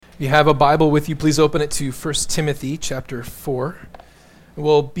If you have a Bible with you, please open it to 1 Timothy chapter 4.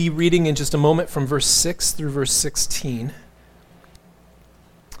 We'll be reading in just a moment from verse 6 through verse 16.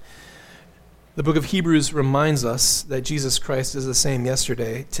 The book of Hebrews reminds us that Jesus Christ is the same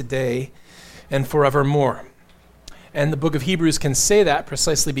yesterday, today, and forevermore. And the book of Hebrews can say that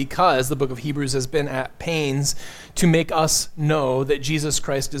precisely because the book of Hebrews has been at pains to make us know that Jesus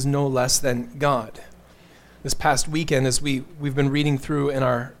Christ is no less than God. This past weekend, as we've been reading through in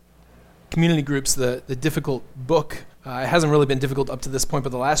our community groups, the difficult book. It hasn't really been difficult up to this point, but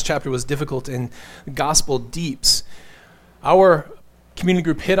the last chapter was difficult in Gospel Deeps. Our community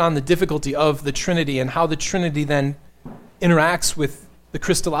group hit on the difficulty of the Trinity and how the Trinity then interacts with the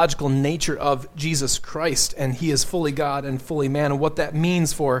Christological nature of Jesus Christ, and he is fully God and fully man, and what that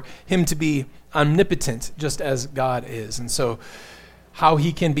means for him to be omnipotent just as God is. And so how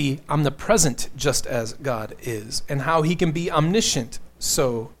he can be omnipresent just as God is, and how he can be omniscient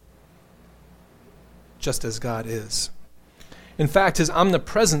just as God is. In fact, his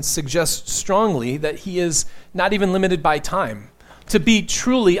omnipresence suggests strongly that he is not even limited by time. To be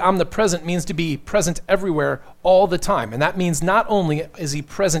truly omnipresent means to be present everywhere all the time. And that means not only is he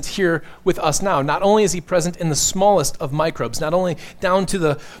present here with us now, not only is he present in the smallest of microbes, not only down to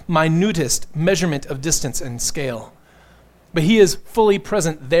the minutest measurement of distance and scale, but he is fully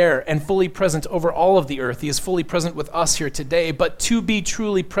present there and fully present over all of the earth. He is fully present with us here today. But to be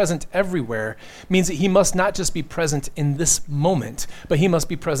truly present everywhere means that he must not just be present in this moment, but he must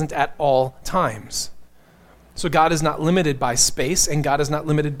be present at all times. So God is not limited by space, and God is not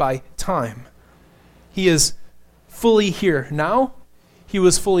limited by time. He is fully here now. He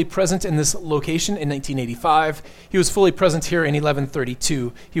was fully present in this location in 1985. He was fully present here in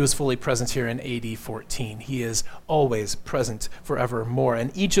 1132. He was fully present here in AD 14. He is always present forevermore.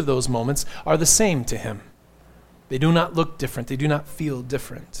 And each of those moments are the same to him. They do not look different. They do not feel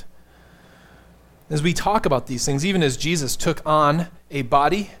different. As we talk about these things, even as Jesus took on a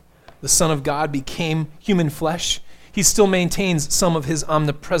body, the Son of God became human flesh, he still maintains some of his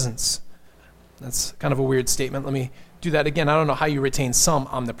omnipresence. That's kind of a weird statement. Let me do that again. I don't know how you retain some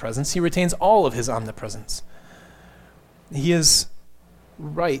omnipresence. He retains all of his omnipresence. He is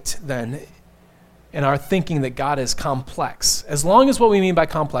right, then, in our thinking that God is complex. As long as what we mean by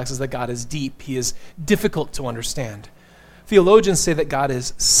complex is that God is deep, he is difficult to understand. Theologians say that God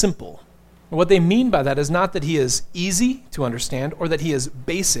is simple. And what they mean by that is not that he is easy to understand or that he is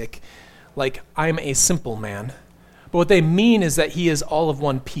basic, like I'm a simple man. But what they mean is that he is all of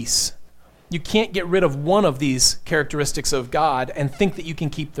one piece. You can't get rid of one of these characteristics of God and think that you can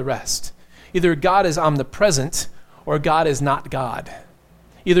keep the rest. Either God is omnipresent or God is not God.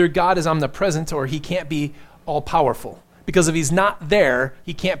 Either God is omnipresent or he can't be all-powerful. Because if he's not there,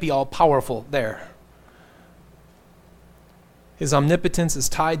 he can't be all-powerful there. His omnipotence is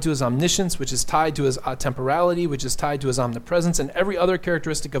tied to his omniscience, which is tied to his temporality, which is tied to his omnipresence, and every other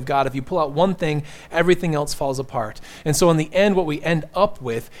characteristic of God. If you pull out one thing, everything else falls apart. And so in the end, what we end up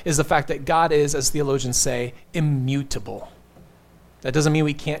with is the fact that God is, as theologians say, immutable. That doesn't mean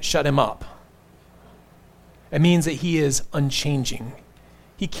we can't shut him up. It means that he is unchanging.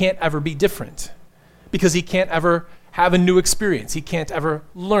 He can't ever be different because he can't ever have a new experience. He can't ever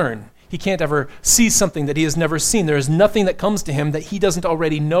learn. He can't ever see something that he has never seen. There is nothing that comes to him that he doesn't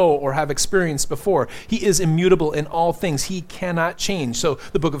already know or have experienced before. He is immutable in all things. He cannot change. So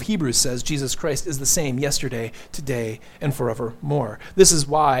the book of Hebrews says Jesus Christ is the same yesterday, today, and forevermore. This is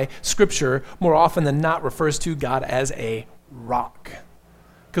why Scripture more often than not refers to God as a rock.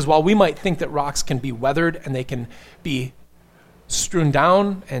 Because while we might think that rocks can be weathered and they can be strewn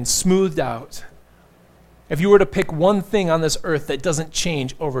down and smoothed out, if you were to pick one thing on this earth that doesn't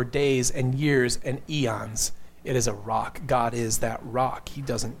change over days and years and eons, it is a rock. God is that rock. He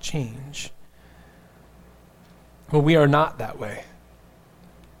doesn't change. Well, we are not that way.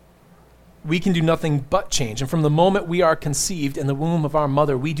 We can do nothing but change. And from the moment we are conceived in the womb of our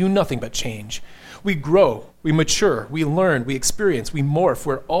mother, we do nothing but change. We grow, we mature, we learn, we experience, we morph.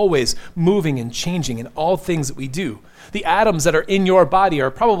 We're always moving and changing in all things that we do. The atoms that are in your body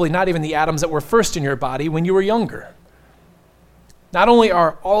are probably not even the atoms that were first in your body when you were younger. Not only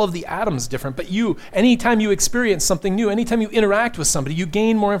are all of the atoms different, but anytime you experience something new, anytime you interact with somebody, you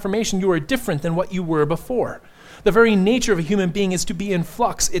gain more information. You are different than what you were before. The very nature of a human being is to be in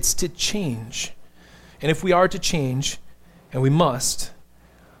flux. It's to change. And if we are to change, and we must,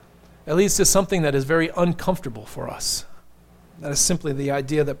 that leads to something that is very uncomfortable for us. That is simply the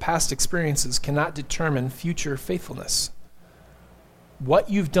idea that past experiences cannot determine future faithfulness.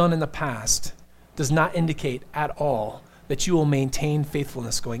 What you've done in the past does not indicate at all that you will maintain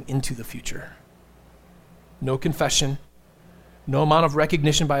faithfulness going into the future. No confession, no amount of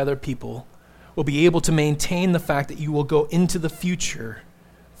recognition by other people will be able to maintain the fact that you will go into the future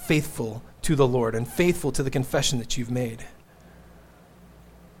faithful to the Lord and faithful to the confession that you've made.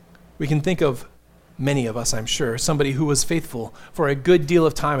 We can think of many of us, I'm sure, somebody who was faithful for a good deal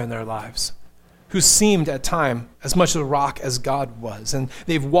of time in their lives, who seemed at time as much a rock as God was, and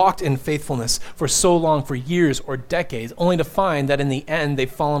they've walked in faithfulness for so long, for years or decades, only to find that in the end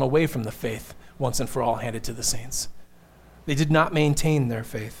they've fallen away from the faith once and for all handed to the saints. They did not maintain their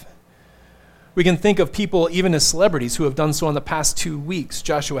faith. We can think of people, even as celebrities, who have done so in the past 2 weeks.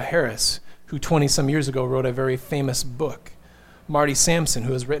 Joshua Harris, who 20-some years ago wrote a very famous book. Marty Sampson,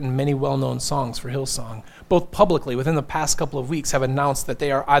 who has written many well-known songs for Hillsong. Both publicly, within the past couple of weeks, have announced that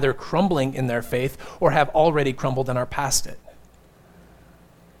they are either crumbling in their faith or have already crumbled and are past it.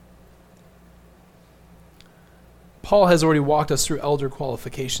 Paul has already walked us through elder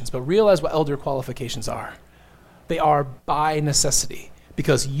qualifications, but realize what elder qualifications are. They are by necessity,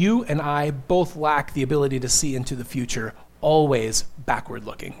 because you and I both lack the ability to see into the future, always backward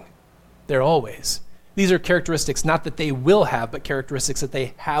looking. They're always. These are characteristics not that they will have, but characteristics that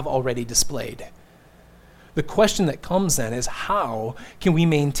they have already displayed. The question that comes then is, how can we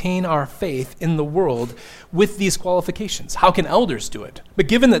maintain our faith in the world with these qualifications? How can elders do it? But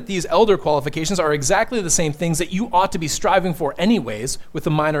given that these elder qualifications are exactly the same things that you ought to be striving for anyways, with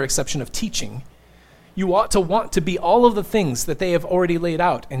the minor exception of teaching, you ought to want to be all of the things that they have already laid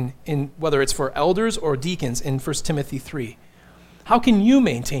out, in whether it's for elders or deacons in 1 Timothy 3. How can you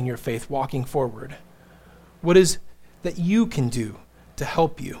maintain your faith walking forward? What is that you can do to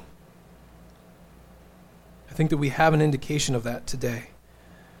help you? I think that we have an indication of that today.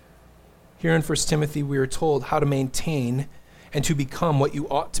 Here in 1 Timothy, we are told how to maintain and to become what you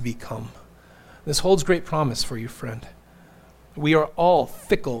ought to become. This holds great promise for you, friend. We are all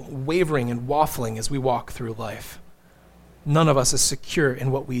fickle, wavering, and waffling as we walk through life. None of us is secure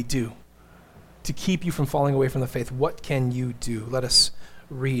in what we do. To keep you from falling away from the faith, what can you do? Let us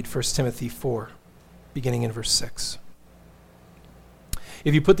read 1 Timothy 4, beginning in verse 6.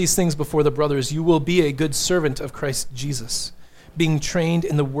 If you put these things before the brothers, you will be a good servant of Christ Jesus, being trained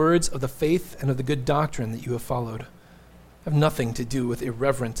in the words of the faith and of the good doctrine that you have followed. Have nothing to do with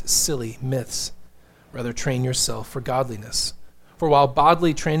irreverent, silly myths. Rather, train yourself for godliness. For while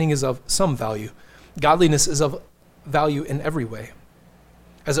bodily training is of some value, godliness is of value in every way,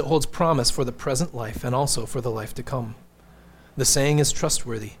 as it holds promise for the present life and also for the life to come. The saying is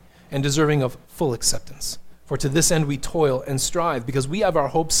trustworthy and deserving of full acceptance. For to this end we toil and strive, because we have our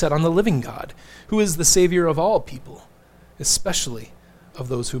hope set on the living God, who is the Savior of all people, especially of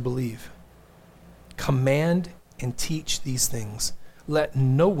those who believe. Command and teach these things. Let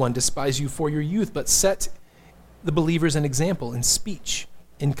no one despise you for your youth, but set the believers an example in speech,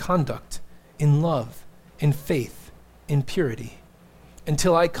 in conduct, in love, in faith, in purity.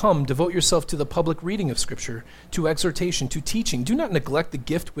 Until I come, devote yourself to the public reading of Scripture, to exhortation, to teaching. Do not neglect the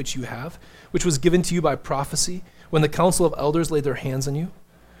gift which you have, which was given to you by prophecy, when the council of elders laid their hands on you.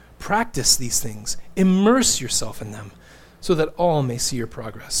 Practice these things. Immerse yourself in them, so that all may see your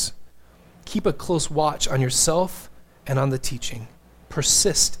progress. Keep a close watch on yourself and on the teaching.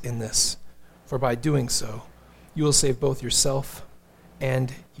 Persist in this, for by doing so, you will save both yourself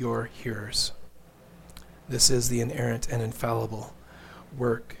and your hearers. This is the inerrant and infallible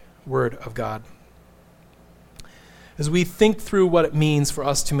Word of God. As we think through what it means for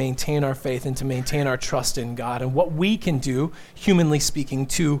us to maintain our faith and to maintain our trust in God and what we can do, humanly speaking,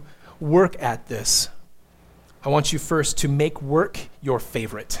 to work at this, I want you first to make work your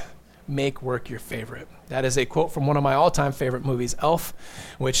favorite. Make work your favorite. That is a quote from one of my all-time favorite movies, Elf,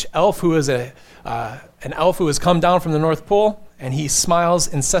 which Elf, who is an elf who has come down from the North Pole, and he smiles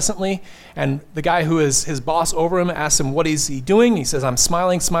incessantly, and the guy who is his boss over him asks him, what is he doing? He says, I'm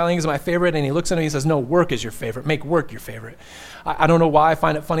smiling. Smiling is my favorite. And he looks at him and he says, no, work is your favorite. Make work your favorite. I don't know why I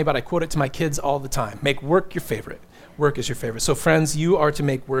find it funny, but I quote it to my kids all the time. Make work your favorite. Work is your favorite. So friends, you are to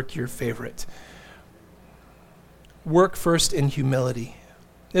make work your favorite. Work first in humility.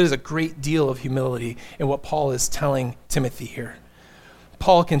 There is a great deal of humility in what Paul is telling Timothy here.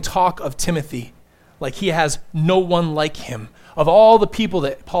 Paul can talk of Timothy like he has no one like him. Of all the people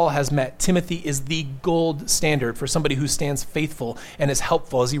that Paul has met, Timothy is the gold standard for somebody who stands faithful and is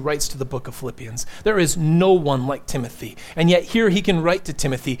helpful as he writes to the book of Philippians. There is no one like Timothy. And yet here he can write to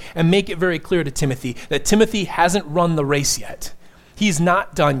Timothy and make it very clear to Timothy that Timothy hasn't run the race yet. He's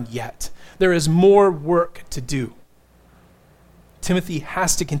not done yet. There is more work to do. Timothy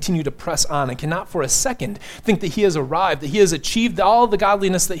has to continue to press on and cannot for a second think that he has arrived, that he has achieved all the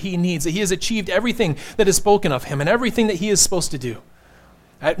godliness that he needs, that he has achieved everything that is spoken of him and everything that he is supposed to do.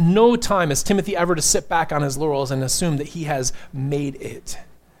 At no time is Timothy ever to sit back on his laurels and assume that he has made it.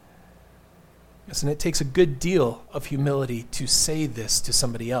 Yes, and it takes a good deal of humility to say this to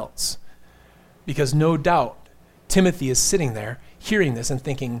somebody else. Because no doubt, Timothy is sitting there, hearing this and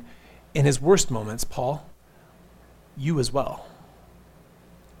thinking, in his worst moments, Paul, you as well.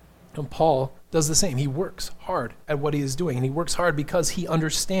 And Paul does the same. He works hard at what he is doing, and he works hard because he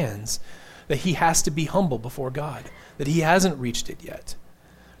understands that he has to be humble before God, that he hasn't reached it yet.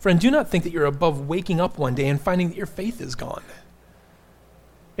 Friend, do not think that you're above waking up one day and finding that your faith is gone.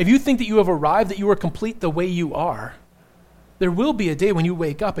 If you think that you have arrived, that you are complete the way you are, there will be a day when you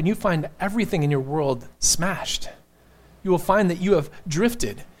wake up and you find everything in your world smashed. You will find that you have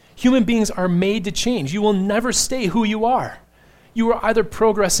drifted. Human beings are made to change. You will never stay who you are. You are either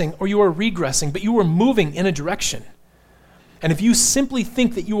progressing or you are regressing, but you are moving in a direction. And if you simply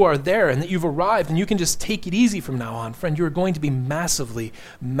think that you are there and that you've arrived and you can just take it easy from now on, friend, you are going to be massively,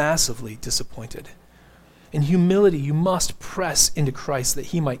 massively disappointed. In humility, you must press into Christ that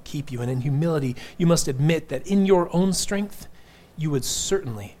he might keep you. And in humility, you must admit that in your own strength, you would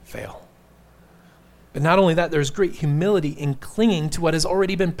certainly fail. But not only that, there's great humility in clinging to what has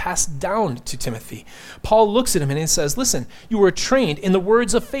already been passed down to Timothy. Paul looks at him and he says, listen, you were trained in the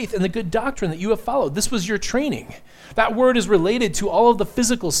words of faith and the good doctrine that you have followed. This was your training. That word is related to all of the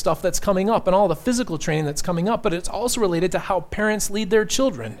physical stuff that's coming up and all the physical training that's coming up, but it's also related to how parents lead their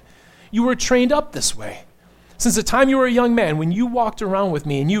children. You were trained up this way. Since the time you were a young man, when you walked around with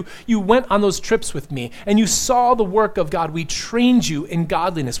me and you went on those trips with me and you saw the work of God, we trained you in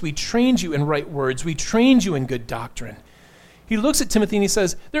godliness. We trained you in right words. We trained you in good doctrine. He looks at Timothy and he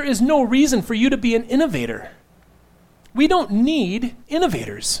says, there is no reason for you to be an innovator. We don't need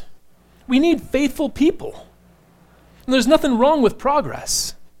innovators. We need faithful people. And there's nothing wrong with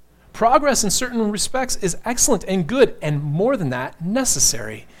progress. Progress in certain respects is excellent and good, and more than that,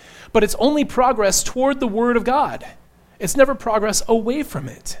 necessary. But it's only progress toward the Word of God. It's never progress away from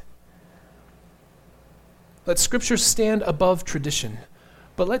it. Let Scripture stand above tradition,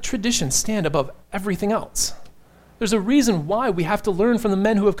 but let tradition stand above everything else. There's a reason why we have to learn from the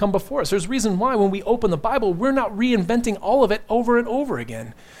men who have come before us. There's a reason why when we open the Bible, we're not reinventing all of it over and over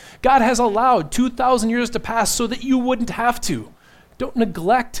again. God has allowed 2,000 years to pass so that you wouldn't have to. Don't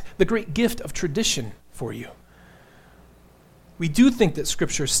neglect the great gift of tradition for you. We do think that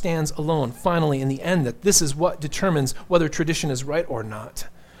Scripture stands alone, finally, in the end, that this is what determines whether tradition is right or not.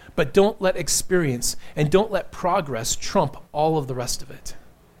 But don't let experience and don't let progress trump all of the rest of it.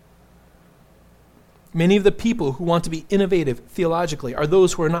 Many of the people who want to be innovative theologically are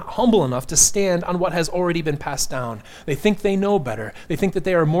those who are not humble enough to stand on what has already been passed down. They think they know better. They think that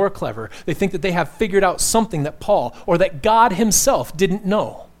they are more clever. They think that they have figured out something that Paul or that God himself didn't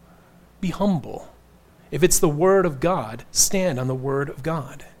know. Be humble. If it's the Word of God, stand on the Word of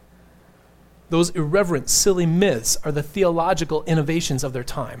God. Those irreverent, silly myths are the theological innovations of their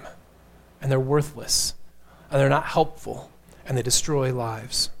time, and they're worthless, and they're not helpful, and they destroy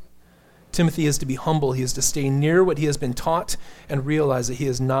lives. Timothy is to be humble. He is to stay near what he has been taught and realize that he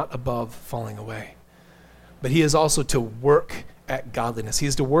is not above falling away. But he is also to work at godliness. He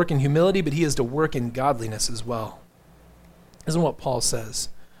is to work in humility, but he is to work in godliness as well. Isn't what Paul says?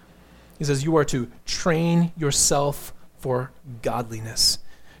 He says, you are to train yourself for godliness.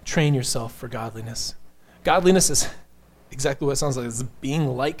 Train yourself for godliness. Godliness is exactly what it sounds like. It's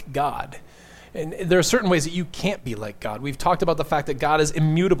being like God. And there are certain ways that you can't be like God. We've talked about the fact that God is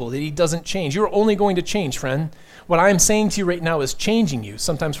immutable, that he doesn't change. You're only going to change, friend. What I am saying to you right now is changing you,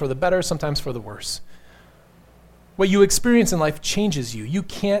 sometimes for the better, sometimes for the worse. What you experience in life changes you. You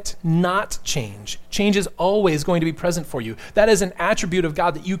can't not change. Change is always going to be present for you. That is an attribute of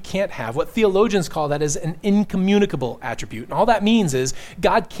God that you can't have. What theologians call that is an incommunicable attribute. And all that means is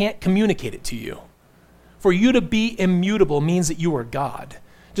God can't communicate it to you. For you to be immutable means that you are God.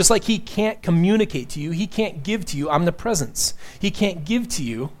 Just like he can't communicate to you, he can't give to you omnipresence. He can't give to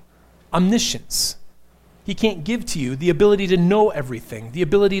you omniscience. He can't give to you the ability to know everything, the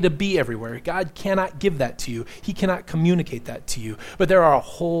ability to be everywhere. God cannot give that to you. He cannot communicate that to you. But there are a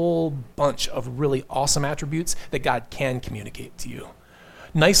whole bunch of really awesome attributes that God can communicate to you.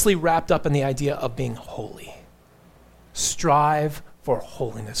 Nicely wrapped up in the idea of being holy. Strive for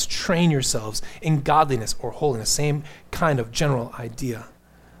holiness. Train yourselves in godliness or holiness. Same kind of general idea.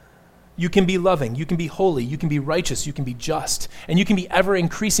 You can be loving, you can be holy, you can be righteous, you can be just, and you can be ever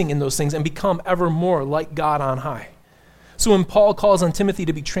increasing in those things and become ever more like God on high. So when Paul calls on Timothy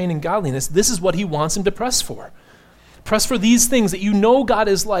to be trained in godliness, this is what he wants him to press for. Press for these things that you know God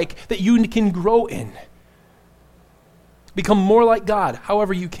is like, that you can grow in. Become more like God,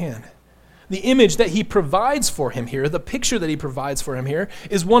 however you can. The image that he provides for him here, the picture that he provides for him here,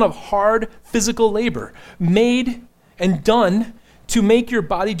 is one of hard physical labor, made and done to make your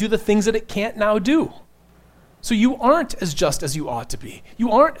body do the things that it can't now do. So you aren't as just as you ought to be.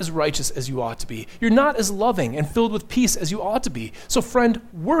 You aren't as righteous as you ought to be. You're not as loving and filled with peace as you ought to be. So friend,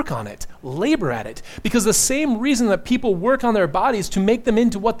 work on it. Labor at it. Because the same reason that people work on their bodies to make them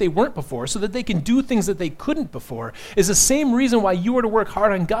into what they weren't before, so that they can do things that they couldn't before, is the same reason why you are to work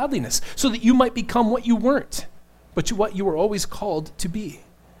hard on godliness, so that you might become what you weren't, but what you were always called to be.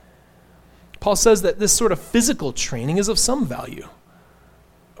 Paul says that this sort of physical training is of some value.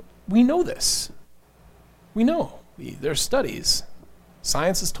 We know this. We know. There are studies.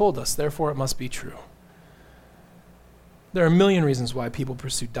 Science has told us, therefore it must be true. There are a million reasons why people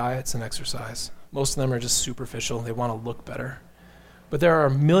pursue diets and exercise. Most of them are just superficial. They want to look better. But there are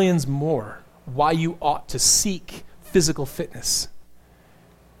millions more why you ought to seek physical fitness.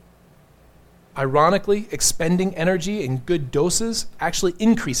 Ironically, expending energy in good doses actually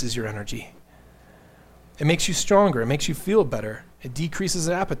increases your energy. It makes you stronger. It makes you feel better. It decreases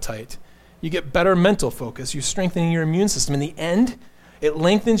appetite. You get better mental focus. You're strengthening your immune system. In the end, it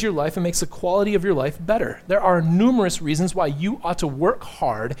lengthens your life and makes the quality of your life better. There are numerous reasons why you ought to work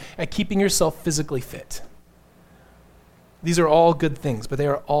hard at keeping yourself physically fit. These are all good things, but they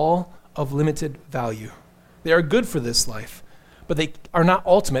are all of limited value. They are good for this life, but they are not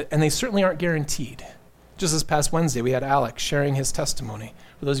ultimate, and they certainly aren't guaranteed. Just this past Wednesday, we had Alec sharing his testimony.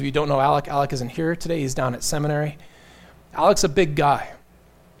 For those of you who don't know Alec isn't here today. He's down at seminary. Alec's a big guy.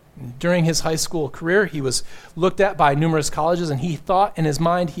 During his high school career, he was looked at by numerous colleges, and he thought in his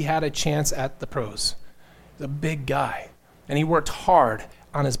mind he had a chance at the pros. He's a big guy, and he worked hard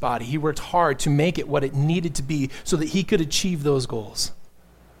on his body. He worked hard to make it what it needed to be so that he could achieve those goals.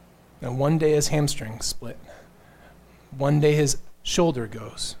 And one day his hamstring split. One day his shoulder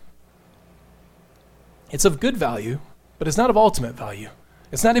goes. It's of good value, but it's not of ultimate value.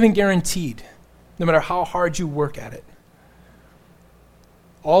 It's not even guaranteed, no matter how hard you work at it.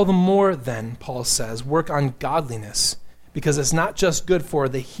 All the more then, Paul says, work on godliness, because it's not just good for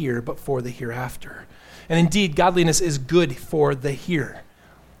the here, but for the hereafter. And indeed, godliness is good for the here.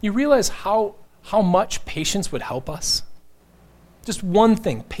 You realize how much patience would help us? Just one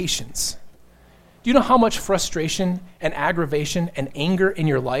thing, patience. Do you know how much frustration and aggravation and anger in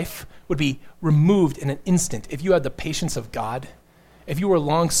your life would be removed in an instant if you had the patience of God? If you were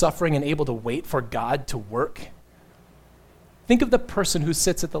long-suffering and able to wait for God to work? Think of the person who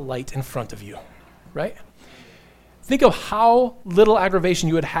sits at the light in front of you, right? Think of how little aggravation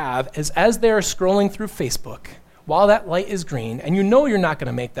you would have as they're scrolling through Facebook while that light is green, and you know you're not going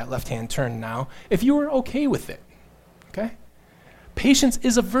to make that left-hand turn now if you were okay with it, okay? Patience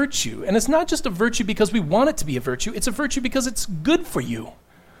is a virtue, and it's not just a virtue because we want it to be a virtue. It's a virtue because it's good for you.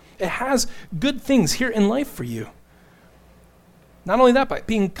 It has good things here in life for you. Not only that, but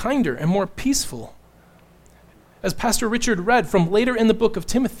being kinder and more peaceful. As Pastor Richard read from later in the book of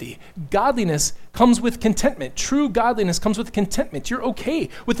Timothy, godliness comes with contentment. True godliness comes with contentment. You're okay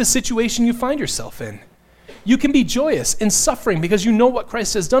with the situation you find yourself in. You can be joyous in suffering because you know what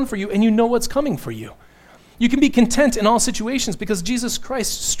Christ has done for you and you know what's coming for you. You can be content in all situations because Jesus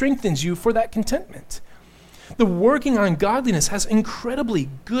Christ strengthens you for that contentment. The working on godliness has incredibly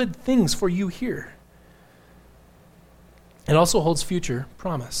good things for you here. It also holds future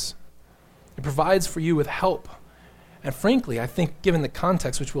promise. It provides for you with help. And frankly, I think given the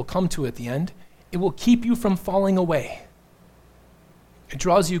context, which we'll come to at the end, it will keep you from falling away. It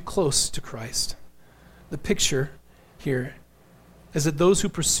draws you close to Christ. The picture here is that those who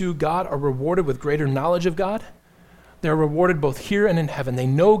pursue God are rewarded with greater knowledge of God. They're rewarded both here and in heaven. They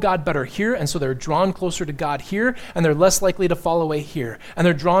know God better here, and so they're drawn closer to God here, and they're less likely to fall away here. And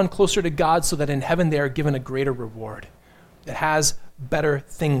they're drawn closer to God so that in heaven they are given a greater reward. It has better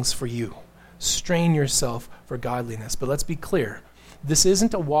things for you. Strain yourself for godliness. But let's be clear, this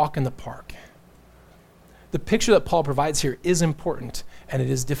isn't a walk in the park. The picture that Paul provides here is important, and it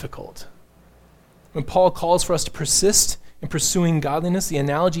is difficult. When Paul calls for us to persist in pursuing godliness, the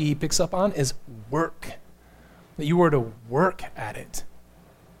analogy he picks up on is work, that you are to work at it.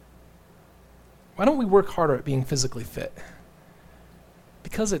 Why don't we work harder at being physically fit?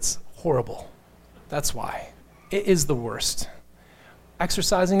 Because it's horrible. That's why. It is the worst.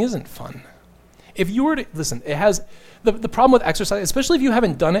 Exercising isn't fun. If you were to, listen, it has, the problem with exercise, especially if you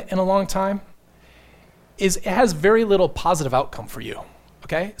haven't done it in a long time, is it has very little positive outcome for you,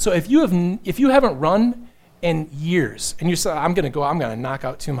 okay? So if you haven't run in years, and you say, I'm going to knock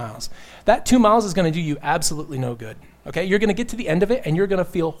out 2 miles, that 2 miles is going to do you absolutely no good. Okay, you're going to get to the end of it and you're going to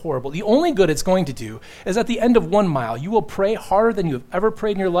feel horrible. The only good it's going to do is at the end of 1 mile, you will pray harder than you have ever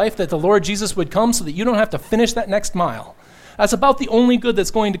prayed in your life that the Lord Jesus would come so that you don't have to finish that next mile. That's about the only good that's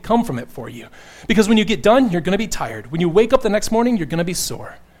going to come from it for you. Because when you get done, you're going to be tired. When you wake up the next morning, you're going to be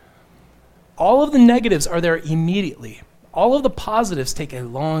sore. All of the negatives are there immediately. All of the positives take a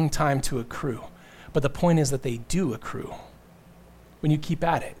long time to accrue. But the point is that they do accrue. When you keep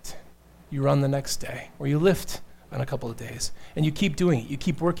at it, you run the next day, or you lift in a couple of days, and you keep doing it, you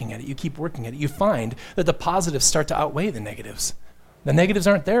keep working at it, you find that the positives start to outweigh the negatives. The negatives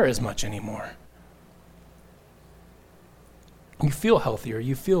aren't there as much anymore. You feel healthier,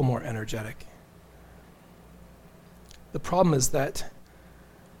 you feel more energetic. The problem is that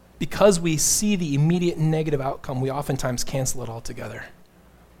because we see the immediate negative outcome, we oftentimes cancel it altogether.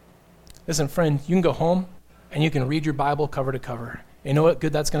 Listen, friend, you can go home and you can read your Bible cover to cover. You know what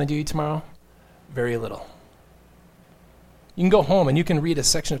good that's going to do you tomorrow? Very little. You can go home and you can read a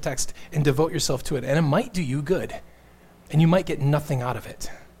section of text and devote yourself to it, and it might do you good, and you might get nothing out of it.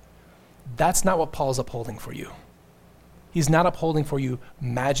 That's not what Paul's upholding for you. He's not upholding for you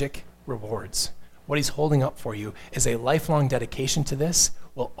magic rewards. What he's holding up for you is a lifelong dedication to this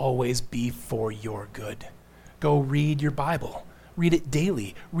will always be for your good. Go read your Bible. Read it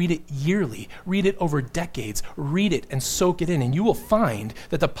daily, read it yearly, read it over decades, read it and soak it in, and you will find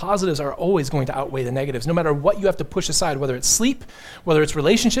that the positives are always going to outweigh the negatives, no matter what you have to push aside, whether it's sleep, whether it's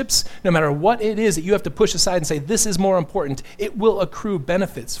relationships, no matter what it is that you have to push aside and say, this is more important, it will accrue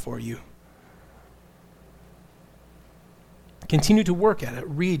benefits for you. Continue to work at it,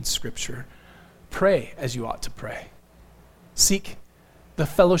 read Scripture, pray as you ought to pray. Seek the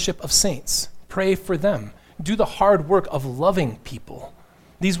fellowship of saints, pray for them. Do the hard work of loving people.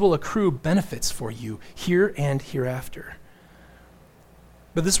 These will accrue benefits for you here and hereafter.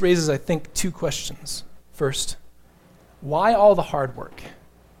 But this raises, I think, 2 questions. First, why all the hard work?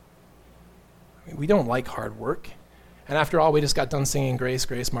 I mean, we don't like hard work. And after all, we just got done singing Grace,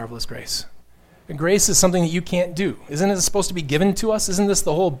 Grace, Marvelous Grace. And grace is something that you can't do. Isn't it supposed to be given to us? Isn't this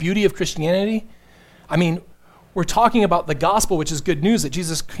the whole beauty of Christianity? I mean, we're talking about the gospel, which is good news, that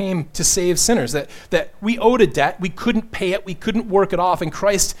Jesus came to save sinners, that we owed a debt, we couldn't pay it, we couldn't work it off, and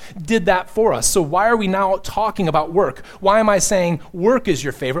Christ did that for us. So why are we now talking about work? Why am I saying work is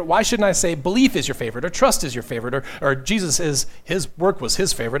your favorite? Why shouldn't I say belief is your favorite, or trust is your favorite, or Jesus is, his work was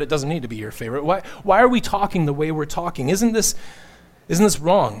his favorite, it doesn't need to be your favorite? Why are we talking the way we're talking? Isn't this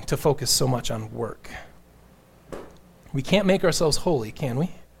wrong to focus so much on work? We can't make ourselves holy, can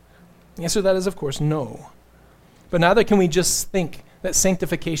we? The answer to that is, of course, no. But neither can we just think that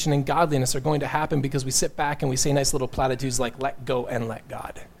sanctification and godliness are going to happen because we sit back and we say nice little platitudes like let go and let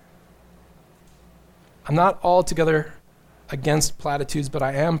God. I'm not altogether against platitudes, but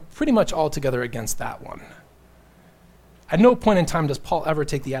I am pretty much altogether against that one. At no point in time does Paul ever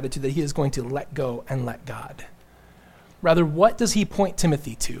take the attitude that he is going to let go and let God. Rather, what does he point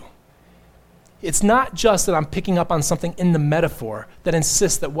Timothy to? It's not just that I'm picking up on something in the metaphor that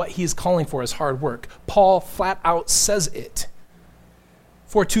insists that what he's calling for is hard work. Paul flat out says it.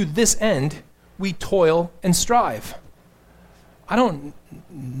 For to this end, we toil and strive. I don't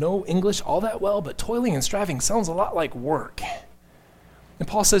know English all that well, but toiling and striving sounds a lot like work. And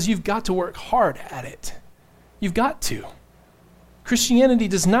Paul says you've got to work hard at it. You've got to. Christianity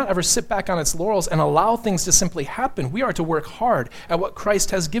does not ever sit back on its laurels and allow things to simply happen. We are to work hard at what Christ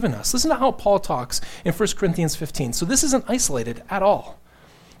has given us. Listen to how Paul talks in 1 Corinthians 15. So this isn't isolated at all.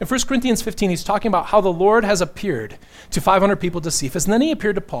 In 1 Corinthians 15, he's talking about how the Lord has appeared to 500 people to Cephas, and then he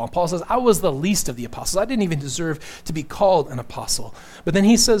appeared to Paul. Paul says, I was the least of the apostles. I didn't even deserve to be called an apostle. But then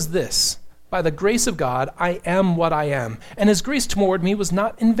he says this, by the grace of God, I am what I am, and his grace toward me was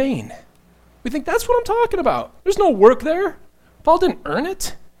not in vain. We think that's what I'm talking about. There's no work there. Paul didn't earn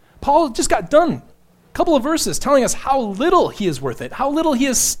it. Paul just got done a couple of verses telling us how little he is worth it, how little he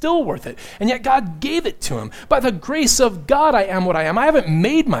is still worth it, and yet God gave it to him. By the grace of God, I am what I am. I haven't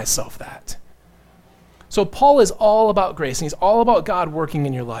made myself that. So Paul is all about grace, and he's all about God working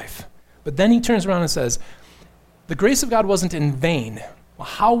in your life. But then he turns around and says, the grace of God wasn't in vain. Well,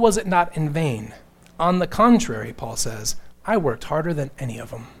 how was it not in vain? On the contrary, Paul says, I worked harder than any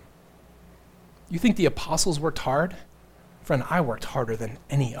of them. You think the apostles worked hard? Friend, I worked harder than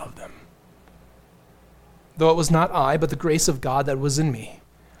any of them. Though it was not I, but the grace of God that was in me.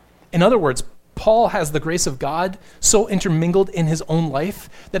 In other words, Paul has the grace of God so intermingled in his own life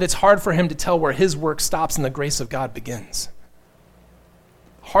that it's hard for him to tell where his work stops and the grace of God begins.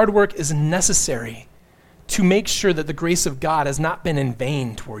 Hard work is necessary to make sure that the grace of God has not been in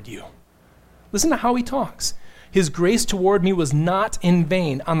vain toward you. Listen to how he talks. His grace toward me was not in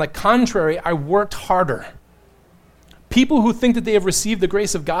vain. On the contrary, I worked harder. People who think that they have received the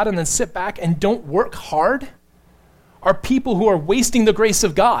grace of God and then sit back and don't work hard are people who are wasting the grace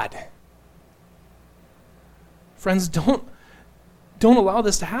of God. Friends, don't allow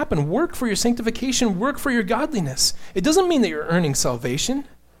this to happen. Work for your sanctification. Work for your godliness. It doesn't mean that you're earning salvation.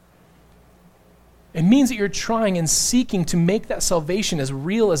 It means that you're trying and seeking to make that salvation as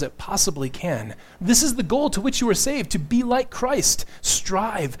real as it possibly can. This is the goal to which you were saved, to be like Christ.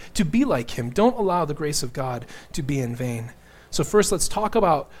 Strive to be like him. Don't allow the grace of God to be in vain. So first, let's talk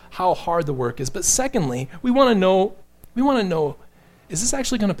about how hard the work is. But secondly, we want to know, is this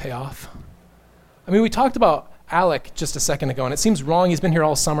actually going to pay off? I mean, we talked about Alec just a second ago, and it seems wrong. He's been here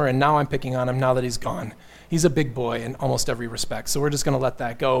all summer, and now I'm picking on him now that he's gone. He's a big boy in almost every respect, so we're just going to let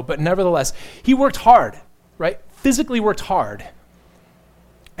that go. But nevertheless, he worked hard, right? Physically worked hard,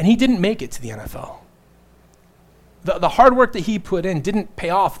 and he didn't make it to the NFL. The hard work that he put in didn't pay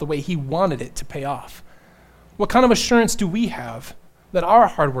off the way he wanted it to pay off. What kind of assurance do we have that our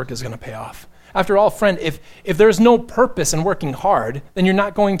hard work is going to pay off? After all, friend, if there's no purpose in working hard, then you're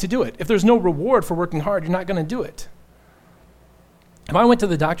not going to do it. If there's no reward for working hard, you're not going to do it. If I went to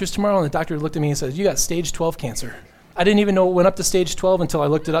the doctor's tomorrow and the doctor looked at me and said, you got stage 12 cancer. I didn't even know it went up to stage 12 until I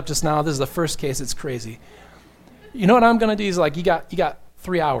looked it up just now. This is the first case. It's crazy. You know what I'm going to do? He's like, you got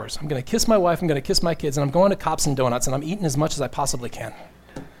 3 hours. I'm going to kiss my wife. I'm going to kiss my kids. And I'm going to Cops and Donuts. And I'm eating as much as I possibly can.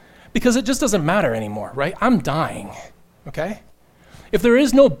 Because it just doesn't matter anymore, right? I'm dying, okay? If there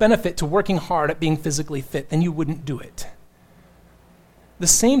is no benefit to working hard at being physically fit, then you wouldn't do it. The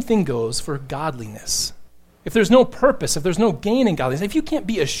same thing goes for godliness. If there's no purpose, if there's no gain in godliness, if you can't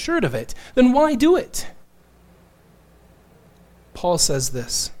be assured of it, then why do it? Paul says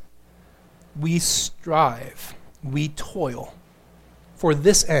this, we strive, we toil for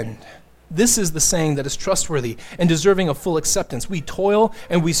this end. This is the saying that is trustworthy and deserving of full acceptance. We toil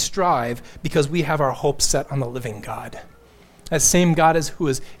and we strive because we have our hope set on the living God. That same God who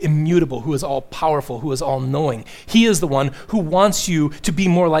is immutable, who is all-powerful, who is all-knowing. He is the one who wants you to be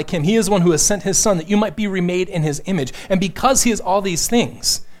more like him. He is the one who has sent his son that you might be remade in his image. And because he is all these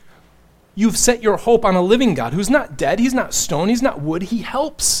things, you've set your hope on a living God who's not dead, he's not stone, he's not wood, he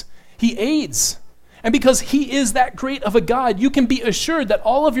helps, he aids. And because he is that great of a God, you can be assured that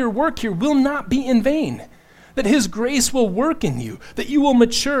all of your work here will not be in vain, that his grace will work in you, that you will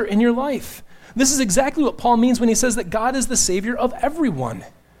mature in your life. This is exactly what Paul means when he says that God is the Savior of everyone.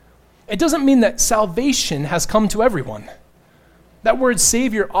 It doesn't mean that salvation has come to everyone. That word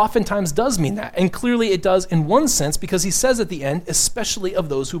Savior oftentimes does mean that, and clearly it does in one sense because he says at the end, especially of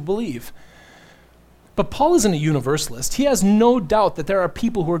those who believe. But Paul isn't a universalist. He has no doubt that there are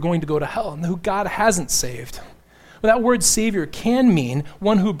people who are going to go to hell and who God hasn't saved. But that word Savior can mean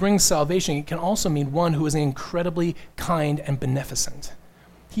one who brings salvation. It can also mean one who is incredibly kind and beneficent.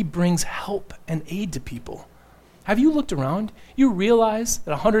 He brings help and aid to people. Have you looked around? You realize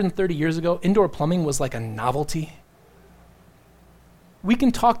that 130 years ago, indoor plumbing was like a novelty? We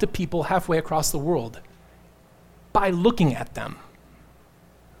can talk to people halfway across the world by looking at them.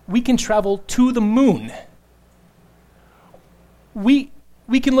 We can travel to the moon. We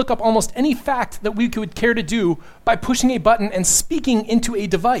can look up almost any fact that we could care to do by pushing a button and speaking into a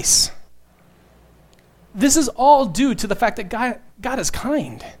device. This is all due to the fact that God is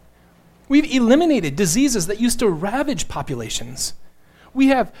kind. We've eliminated diseases that used to ravage populations. We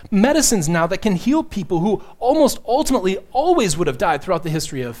have medicines now that can heal people who almost ultimately always would have died throughout the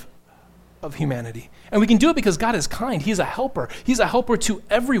history of humanity. And we can do it because God is kind. He's a helper. He's a helper to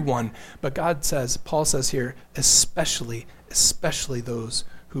everyone. But Paul says here, especially those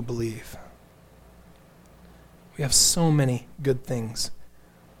who believe. We have so many good things.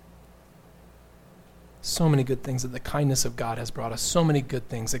 So many good things that the kindness of God has brought us. So many good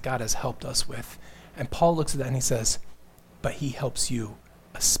things that God has helped us with. And Paul looks at that and he says, but he helps you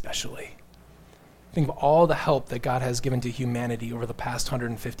especially. Think of all the help that God has given to humanity over the past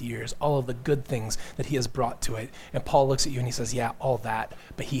 150 years, all of the good things that he has brought to it. And Paul looks at you and he says, yeah, all that,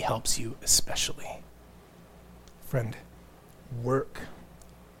 but he helps you especially. Friend, work.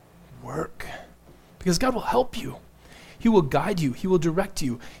 Because God will help you. He will guide you. He will direct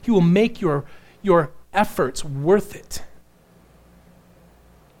you. He will make your efforts worth it.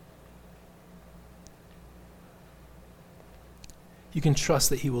 You can trust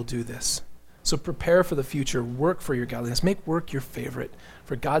that he will do this. So prepare for the future. Work for your godliness. Make work your favorite,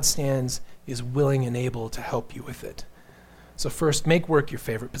 for God is willing and able to help you with it. So first, make work your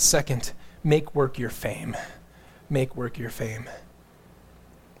favorite. But second, make work your fame. Make work your fame.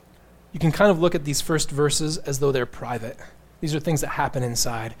 You can kind of look at these first verses as though they're private. These are things that happen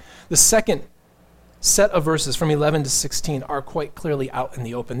inside. The second set of verses from 11 to 16 are quite clearly out in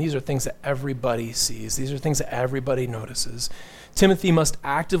the open. These are things that everybody sees. These are things that everybody notices. Timothy must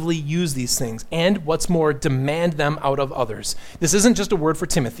actively use these things and, what's more, demand them out of others. This isn't just a word for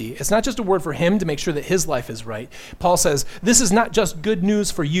Timothy. It's not just a word for him to make sure that his life is right. Paul says, this is not just good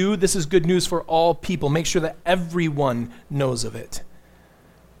news for you. This is good news for all people. Make sure that everyone knows of it.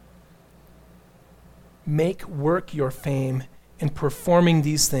 Make work your fame in performing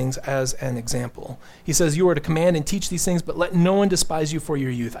these things as an example. He says, you are to command and teach these things, but let no one despise you for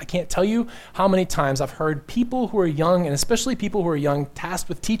your youth. I can't tell you how many times I've heard people who are young, and especially people who are young, tasked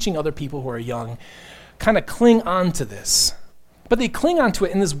with teaching other people who are young, kind of cling on to this. But they cling on to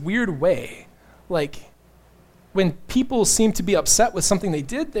it in this weird way. Like, when people seem to be upset with something they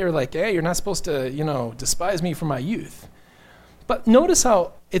did, they're like, hey, you're not supposed to, despise me for my youth. But notice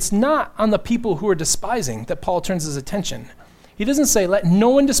how it's not on the people who are despising that Paul turns his attention. He doesn't say, let no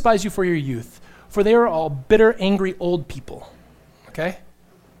one despise you for your youth, for they are all bitter, angry old people. Okay?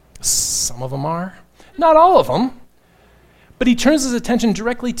 Some of them are. Not all of them. But he turns his attention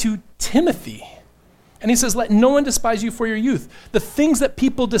directly to Timothy. And he says, let no one despise you for your youth. The things that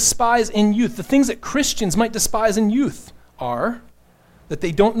people despise in youth, the things that Christians might despise in youth, are that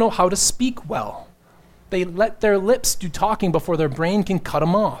they don't know how to speak well. They let their lips do talking before their brain can cut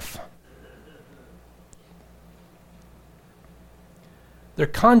them off. Their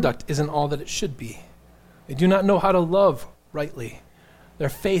conduct isn't all that it should be. They do not know how to love rightly. Their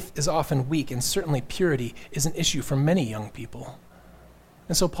faith is often weak, and certainly purity is an issue for many young people.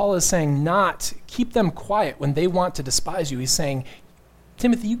 And so Paul is saying not keep them quiet when they want to despise you. He's saying,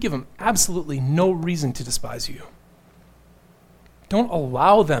 Timothy, you give them absolutely no reason to despise you. Don't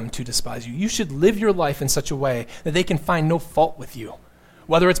allow them to despise you. You should live your life in such a way that they can find no fault with you,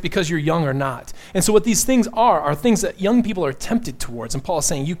 whether it's because you're young or not. And so what these things are things that young people are tempted towards. And Paul is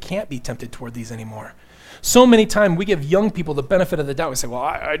saying you can't be tempted toward these anymore. So many times we give young people the benefit of the doubt. We say, well,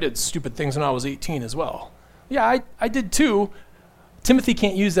 I did stupid things when I was 18 as well. Yeah, I did too. Timothy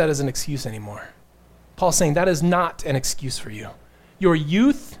can't use that as an excuse anymore. Paul's saying that is not an excuse for you. Your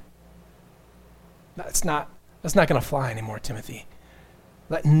youth, that's not going to fly anymore, Timothy.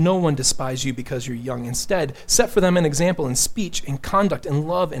 Let no one despise you because you're young. Instead, set for them an example in speech, in conduct, in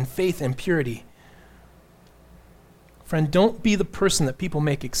love, in faith, and purity. Friend, don't be the person that people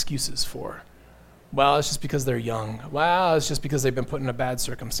make excuses for. Well, it's just because they're young. Well, it's just because they've been put in a bad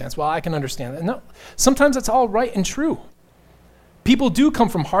circumstance. Well, I can understand that. No, sometimes it's all right and true. People do come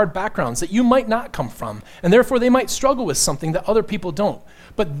from hard backgrounds that you might not come from, and therefore they might struggle with something that other people don't.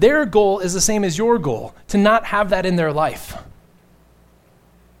 But their goal is the same as your goal, to not have that in their life.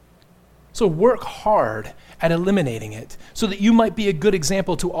 So work hard at eliminating it so that you might be a good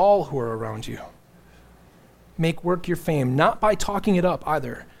example to all who are around you. Make work your fame, not by talking it up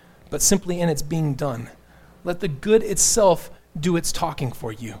either, but simply in its being done. Let the good itself do its talking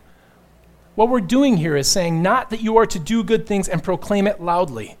for you. What we're doing here is saying not that you are to do good things and proclaim it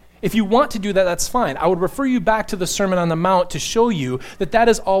loudly. If you want to do that, that's fine. I would refer you back to the Sermon on the Mount to show you that that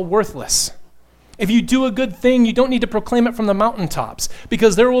is all worthless. If you do a good thing, you don't need to proclaim it from the mountaintops,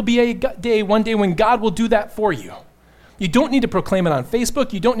 because there will be one day when God will do that for you. You don't need to proclaim it on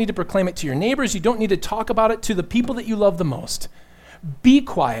Facebook. You don't need to proclaim it to your neighbors. You don't need to talk about it to the people that you love the most. Be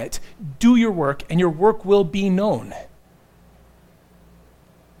quiet, do your work, and your work will be known.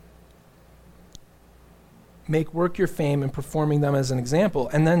 Make work your fame in performing them as an example,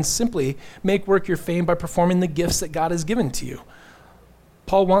 and then simply make work your fame by performing the gifts that God has given to you.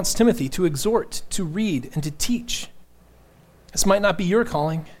 Paul wants Timothy to exhort, to read, and to teach. This might not be your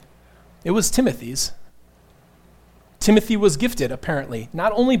calling. It was Timothy's. Timothy was gifted, apparently,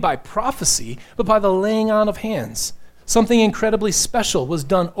 not only by prophecy, but by the laying on of hands. Something incredibly special was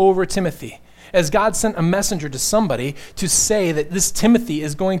done over Timothy, as God sent a messenger to somebody to say that this Timothy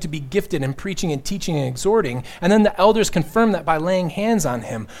is going to be gifted in preaching and teaching and exhorting, and then the elders confirm that by laying hands on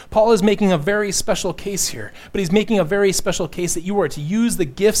him. Paul is making a very special case here, but he's making a very special case that you are to use the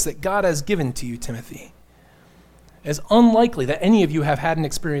gifts that God has given to you, Timothy. It's unlikely that any of you have had an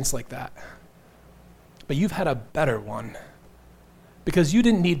experience like that, but you've had a better one, because you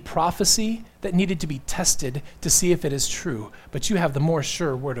didn't need prophecy that needed to be tested to see if it is true, but you have the more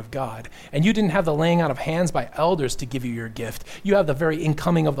sure word of God. And you didn't have the laying out of hands by elders to give you your gift. You have the very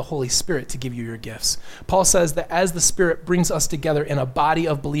incoming of the Holy Spirit to give you your gifts. Paul says that as the Spirit brings us together in a body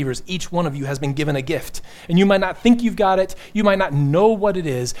of believers, each one of you has been given a gift. And you might not think you've got it, you might not know what it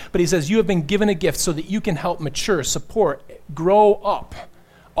is, but he says you have been given a gift so that you can help mature, support, grow up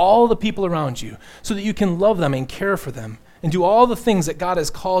all the people around you, so that you can love them and care for them, and do all the things that God has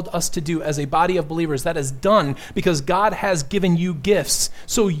called us to do as a body of believers. That is done because God has given you gifts.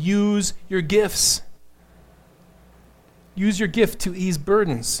 So use your gifts. Use your gift to ease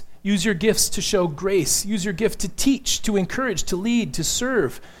burdens. Use your gifts to show grace. Use your gift to teach, to encourage, to lead, to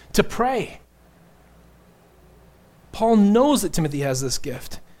serve, to pray. Paul knows that Timothy has this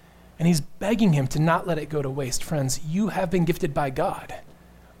gift, and he's begging him to not let it go to waste. Friends, you have been gifted by God.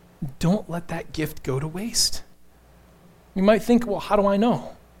 Don't let that gift go to waste. You might think, well, how do I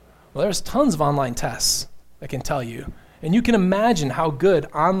know? Well, there's tons of online tests that can tell you. And you can imagine how good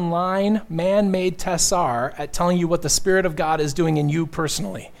online man-made tests are at telling you what the Spirit of God is doing in you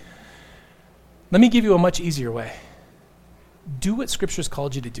personally. Let me give you a much easier way. Do what Scripture's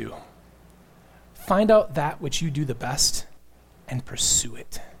called you to do. Find out that which you do the best and pursue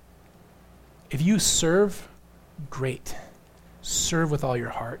it. If you serve, great. Serve with all your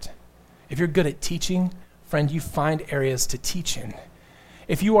heart. If you're good at teaching, friend, you find areas to teach in.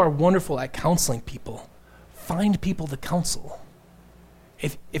 If you are wonderful at counseling people, find people to counsel.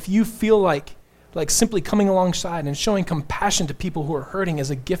 If you feel like simply coming alongside and showing compassion to people who are hurting is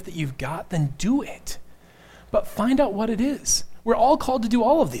a gift that you've got, then do it. But find out what it is. We're all called to do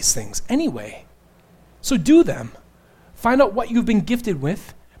all of these things anyway. So do them. Find out what you've been gifted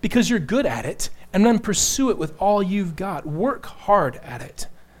with because you're good at it, and then pursue it with all you've got. Work hard at it.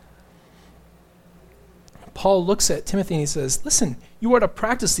 Paul looks at Timothy and he says, listen, you are to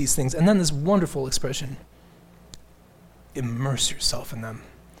practice these things. And then this wonderful expression, immerse yourself in them.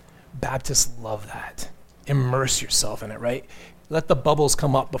 Baptists love that. Immerse yourself in it, right? Let the bubbles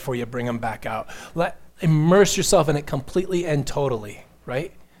come up before you bring them back out. Immerse yourself in it completely and totally,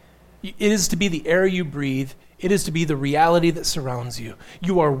 right? It is to be the air you breathe. It is to be the reality that surrounds you.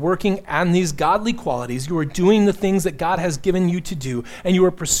 You are working on these godly qualities. You are doing the things that God has given you to do, and you are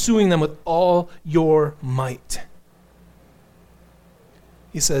pursuing them with all your might.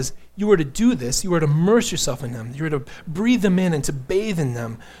 He says, you are to do this. You are to immerse yourself in them. You are to breathe them in and to bathe in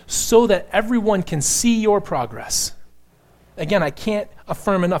them so that everyone can see your progress. Again, I can't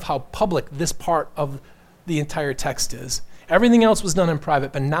affirm enough how public this part of the entire text is. Everything else was done in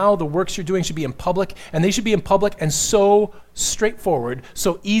private, but now the works you're doing should be in public, and they should be in public and so straightforward,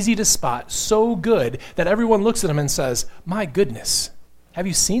 so easy to spot, so good that everyone looks at him and says, my goodness, have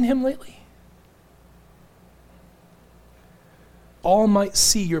you seen him lately? All might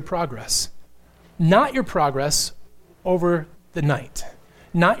see your progress. Not your progress over the night,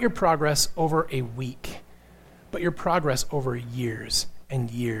 not your progress over a week, but your progress over years and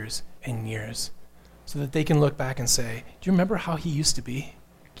years and years. So that they can look back and say, do you remember how he used to be?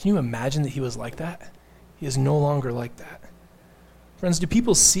 Can you imagine that he was like that? He is no longer like that. Friends, do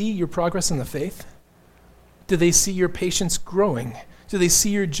people see your progress in the faith? Do they see your patience growing? Do they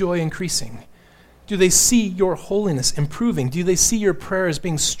see your joy increasing? Do they see your holiness improving? Do they see your prayers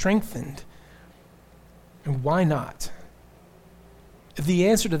being strengthened? And why not? If the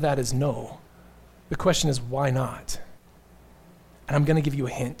answer to that is no, the question is why not? And I'm going to give you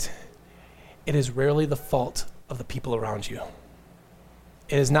a hint. It is rarely the fault of the people around you.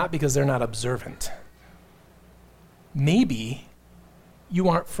 It is not because they're not observant. Maybe you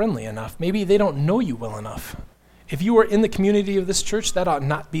aren't friendly enough. Maybe they don't know you well enough. If you are in the community of this church, that ought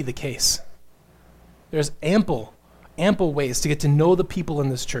not be the case. There's ample ways to get to know the people in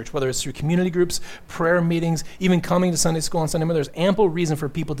this church, whether it's through community groups, prayer meetings, even coming to Sunday school on Sunday morning. There's ample reason for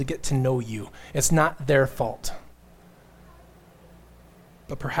people to get to know you. It's not their fault.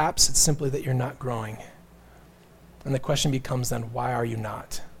 But perhaps it's simply that you're not growing. And the question becomes then, why are you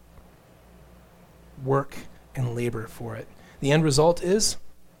not? Work and labor for it. The end result is,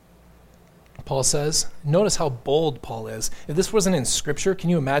 Paul says, notice how bold Paul is. If this wasn't in Scripture, can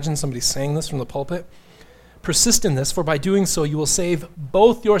you imagine somebody saying this from the pulpit? Persist in this, for by doing so you will save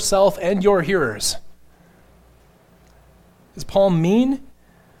both yourself and your hearers. Does Paul mean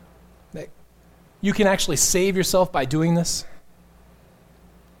that you can actually save yourself by doing this?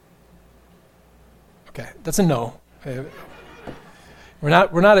 Okay, that's a no. We're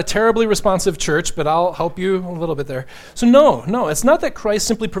not a terribly responsive church, but I'll help you a little bit there. So no, it's not that Christ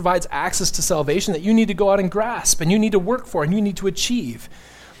simply provides access to salvation that you need to go out and grasp, and you need to work for, and you need to achieve.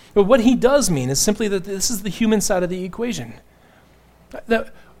 But what he does mean is simply that this is the human side of the equation.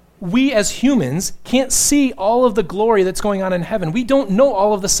 That we as humans can't see all of the glory that's going on in heaven. We don't know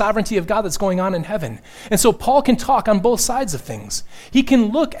all of the sovereignty of God that's going on in heaven. And so Paul can talk on both sides of things. He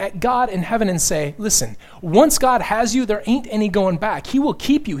can look at God in heaven and say, listen, once God has you, there ain't any going back. He will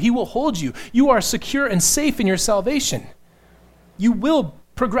keep you. He will hold you. You are secure and safe in your salvation. You will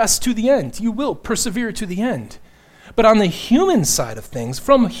progress to the end. You will persevere to the end. But on the human side of things,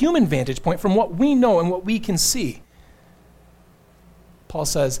 from a human vantage point, from what we know and what we can see, Paul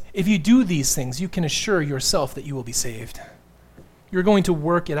says, if you do these things, you can assure yourself that you will be saved. You're going to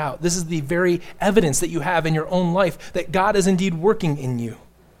work it out. This is the very evidence that you have in your own life that God is indeed working in you.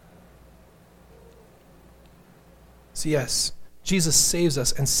 So yes, Jesus saves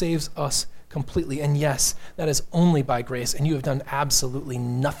us and saves us completely. And yes, that is only by grace, and you have done absolutely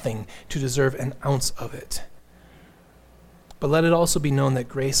nothing to deserve an ounce of it. But let it also be known that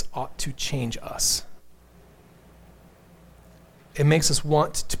grace ought to change us. It makes us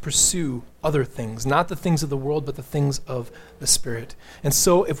want to pursue other things, not the things of the world, but the things of the Spirit. And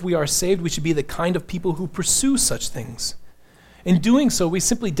so if we are saved, we should be the kind of people who pursue such things. In doing so, we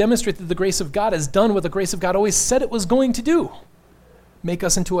simply demonstrate that the grace of God has done what the grace of God always said it was going to do. Make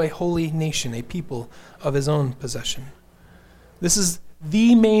us into a holy nation, a people of his own possession. This is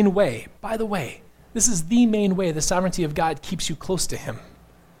the main way. By the way, this is the main way the sovereignty of God keeps you close to him.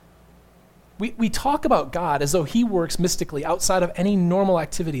 We talk about God as though he works mystically outside of any normal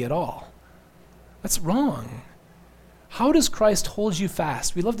activity at all. That's wrong. How does Christ hold you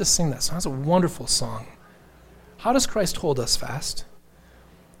fast? We love to sing that song. It's a wonderful song. How does Christ hold us fast?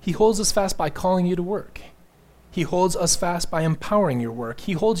 He holds us fast by calling you to work. He holds us fast by empowering your work.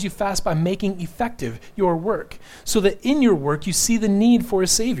 He holds you fast by making effective your work, so that in your work you see the need for a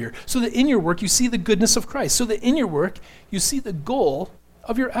Savior, so that in your work you see the goodness of Christ, so that in your work you see the goal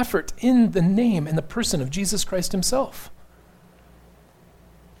of your effort in the name and the person of Jesus Christ himself.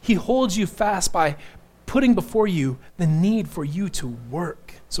 He holds you fast by putting before you the need for you to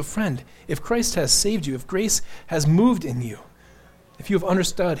work. So friend, if Christ has saved you, if grace has moved in you, if you have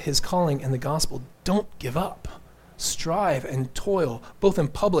understood his calling in the gospel, don't give up. Strive and toil, both in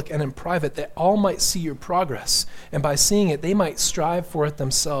public and in private, that all might see your progress, and by seeing it, they might strive for it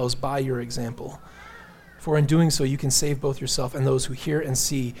themselves by your example. For in doing so, you can save both yourself and those who hear and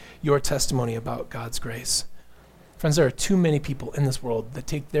see your testimony about God's grace. Friends, there are too many people in this world that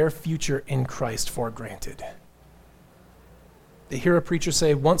take their future in Christ for granted. They hear a preacher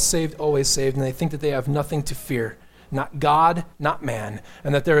say, once saved, always saved, and they think that they have nothing to fear. Not God, not man,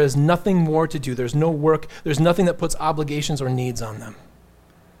 and that there is nothing more to do. There's no work. There's nothing that puts obligations or needs on them.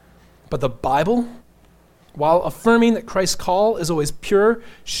 But the Bible, while affirming that Christ's call is always pure,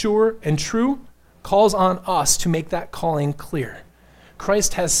 sure, and true, calls on us to make that calling clear.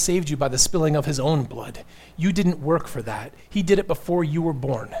 Christ has saved you by the spilling of his own blood. You didn't work for that. He did it before you were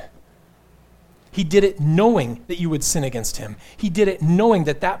born. He did it knowing that you would sin against him. He did it knowing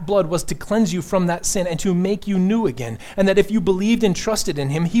that that blood was to cleanse you from that sin and to make you new again, and that if you believed and trusted in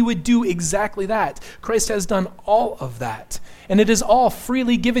him, he would do exactly that. Christ has done all of that, and it is all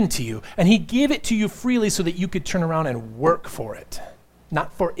freely given to you, and he gave it to you freely so that you could turn around and work for it.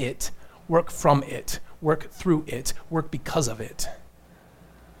 Not for it, work from it, work through it, work because of it.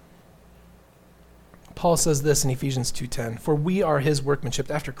 Paul says this in Ephesians 2:10, for we are his workmanship.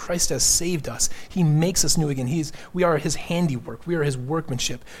 After Christ has saved us, he makes us new again. We are his handiwork. We are his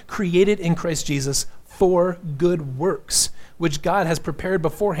workmanship, created in Christ Jesus for good works, which God has prepared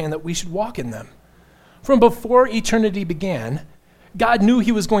beforehand that we should walk in them. From before eternity began, God knew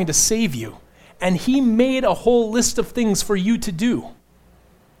he was going to save you, and he made a whole list of things for you to do.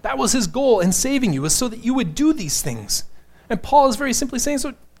 That was his goal in saving you, was so that you would do these things. And Paul is very simply saying,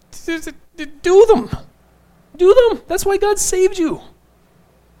 so do them. Do them. That's why God saved you.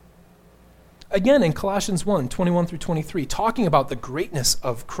 Again, in Colossians 1:21 through 23, talking about the greatness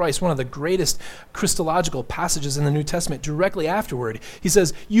of Christ, one of the greatest Christological passages in the New Testament, directly afterward, he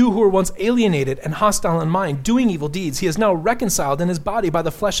says, you who were once alienated and hostile in mind, doing evil deeds, he is now reconciled in his body by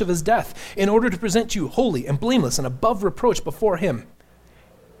the flesh of his death, in order to present you holy and blameless and above reproach before him.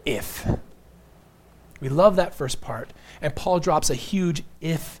 If. We love that first part. And Paul drops a huge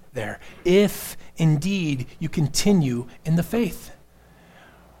if there. If indeed you continue in the faith.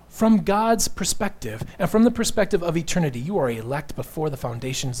 From God's perspective, and from the perspective of eternity, you are elect before the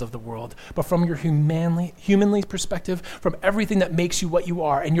foundations of the world. But from your humanly perspective, from everything that makes you what you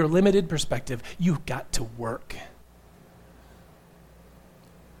are, and your limited perspective, you've got to work.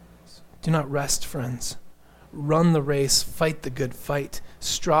 Do not rest, friends. Run the race, fight the good fight,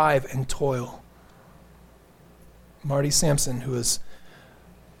 strive and toil. Marty Sampson, who is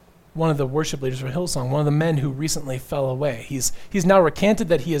one of the worship leaders for Hillsong, one of the men who recently fell away. He's now recanted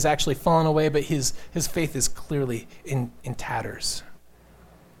that he has actually fallen away, but his faith is clearly in tatters.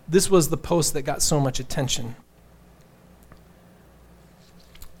 This was the post that got so much attention.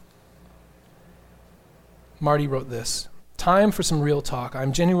 Marty wrote this, time for some real talk.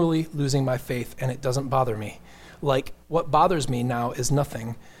 I'm genuinely losing my faith, and it doesn't bother me. Like, what bothers me now is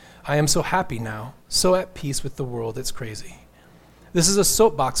nothing. I am so happy now, so at peace with the world, it's crazy. This is a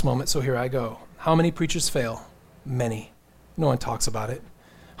soapbox moment, so here I go. How many preachers fail? Many. No one talks about it.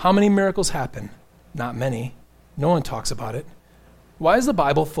 How many miracles happen? Not many. No one talks about it. Why is the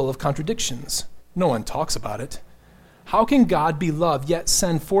Bible full of contradictions? No one talks about it. How can God be love yet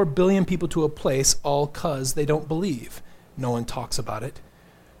send 4 billion people to a place all 'cause they don't believe? No one talks about it.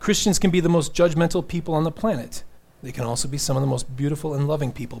 Christians can be the most judgmental people on the planet. They can also be some of the most beautiful and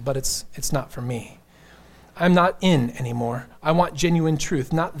loving people, but it's not for me. I'm not in anymore. I want genuine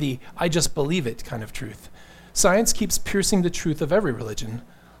truth, not the I just believe it kind of truth. Science keeps piercing the truth of every religion.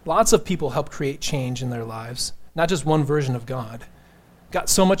 Lots of people help create change in their lives, not just one version of God. Got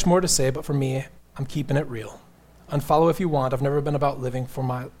so much more to say, but for me, I'm keeping it real. Unfollow if you want. I've never been about living for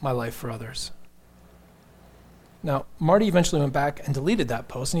my life for others. Now, Marty eventually went back and deleted that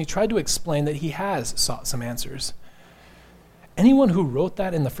post, and he tried to explain that he has sought some answers. Anyone who wrote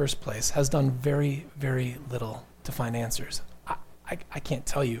that in the first place has done very, very little to find answers. I can't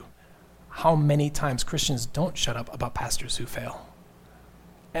tell you how many times Christians don't shut up about pastors who fail,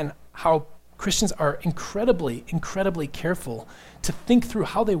 and how Christians are incredibly, incredibly careful to think through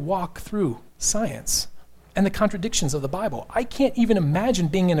how they walk through science and the contradictions of the Bible. I can't even imagine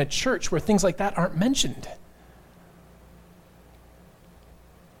being in a church where things like that aren't mentioned.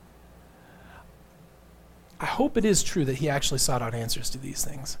 I hope it is true that he actually sought out answers to these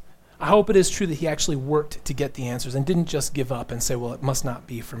things. I hope it is true that he actually worked to get the answers and didn't just give up and say, well, it must not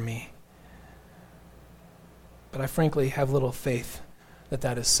be for me. But I frankly have little faith that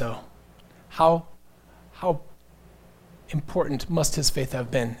that is so. How important must his faith have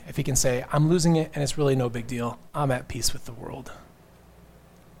been if he can say, I'm losing it and it's really no big deal. I'm at peace with the world.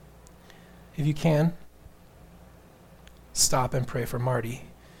 If you can, stop and pray for Marty.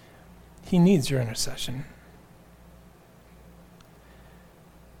 He needs your intercession.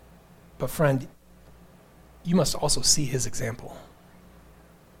 But friend, you must also see his example.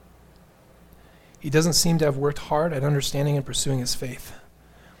 He doesn't seem to have worked hard at understanding and pursuing his faith.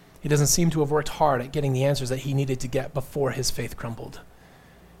 He doesn't seem to have worked hard at getting the answers that he needed to get before his faith crumbled.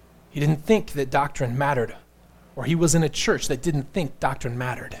 He didn't think that doctrine mattered, or he was in a church that didn't think doctrine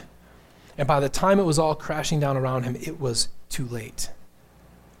mattered. And by the time it was all crashing down around him, it was too late.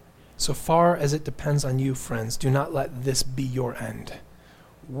 So far as it depends on you, friends, do not let this be your end.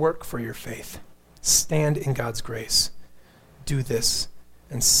 Work for your faith. Stand in God's grace. Do this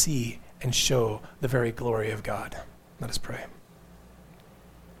and see and show the very glory of God. Let us pray.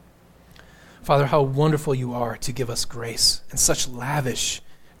 Father, how wonderful you are to give us grace, and such lavish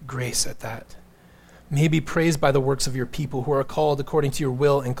grace at that. May you be praised by the works of your people who are called according to your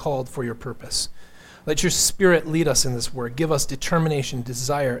will and called for your purpose. Let your Spirit lead us in this work. Give us determination,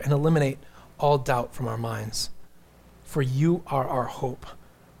 desire, and eliminate all doubt from our minds. For you are our hope,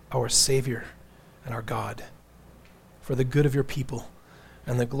 our Savior, and our God. For the good of your people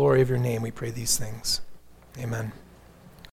and the glory of your name, we pray these things. Amen.